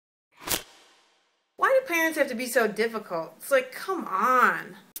parents have to be so difficult? It's like, come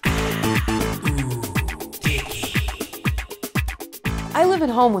on. Dicki. I live at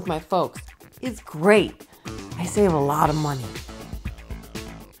home with my folks. It's great. I save a lot of money.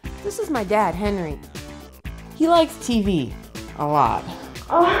 This is my dad, Henry. He likes TV a lot.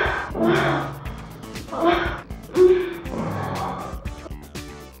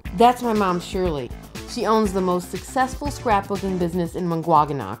 That's my mom, Shirley. She owns the most successful scrapbooking business in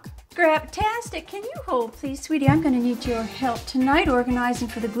Mungwagonock. Scraptastic, can you hold, please, sweetie? I'm going to need your help tonight organizing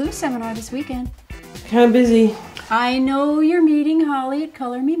for the glue seminar this weekend. Kind of busy. I know you're meeting Holly at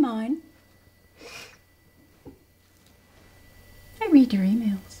Color Me Mine. I read your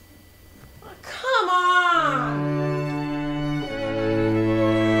emails. Come on!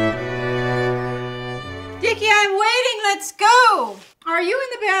 Dicki, I'm waiting. Let's go. Are you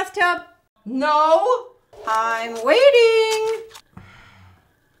in the bathtub? No! I'm waiting.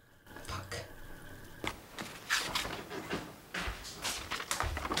 Fuck.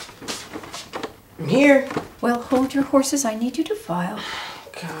 I'm here. Well, hold your horses. I need you to file.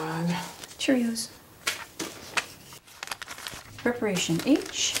 God. Cheerios. Preparation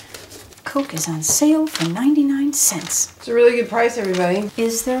H. Coke is on sale for 99 cents. It's a really good price, everybody.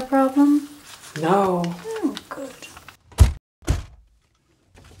 Is there a problem? No. Oh, good.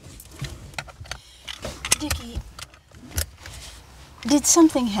 Dicki, did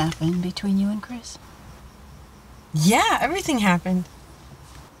something happen between you and Chris? Yeah, everything happened.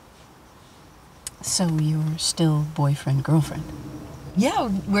 So you're still boyfriend, girlfriend?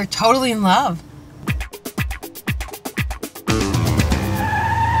 Yeah, we're totally in love.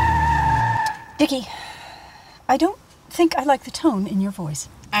 Dicki, I don't think I like the tone in your voice.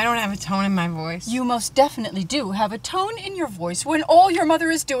 I don't have a tone in my voice. You most definitely do have a tone in your voice when all your mother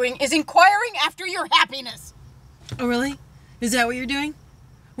is doing is inquiring after your happiness. Oh, really? Is that what you're doing?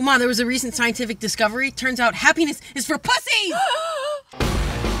 Well, Ma, there was a recent scientific discovery. Turns out happiness is for pussies!